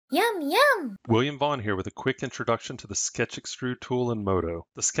Yum, yum! William Vaughn here with a quick introduction to the Sketch Extrude Tool in MODO.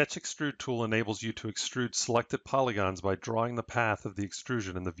 The Sketch Extrude Tool enables you to extrude selected polygons by drawing the path of the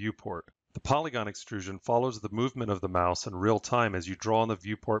extrusion in the viewport. The polygon extrusion follows the movement of the mouse in real time as you draw on the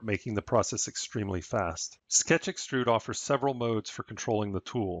viewport, making the process extremely fast. Sketch Extrude offers several modes for controlling the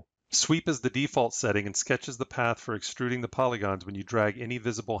tool. Sweep is the default setting and sketches the path for extruding the polygons when you drag any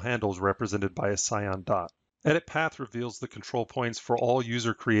visible handles represented by a cyan dot. Edit Path reveals the control points for all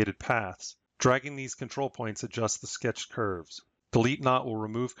user-created paths. Dragging these control points adjusts the sketched curves. Delete Knot will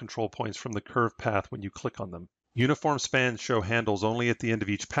remove control points from the curved path when you click on them. Uniform spans show handles only at the end of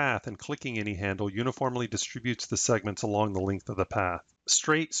each path, and clicking any handle uniformly distributes the segments along the length of the path.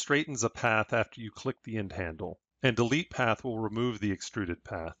 Straight straightens a path after you click the end handle, and Delete Path will remove the extruded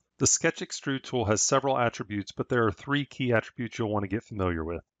path. The Sketch Extrude tool has several attributes, but there are three key attributes you'll want to get familiar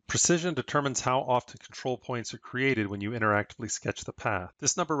with. Precision determines how often control points are created when you interactively sketch the path.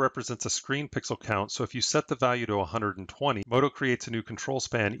 This number represents a screen pixel count, so if you set the value to 120, MODO creates a new control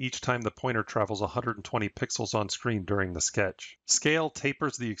span each time the pointer travels 120 pixels on screen during the sketch. Scale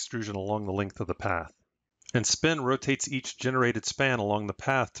tapers the extrusion along the length of the path. And Spin rotates each generated span along the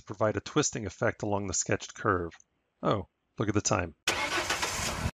path to provide a twisting effect along the sketched curve. Oh, look at the time.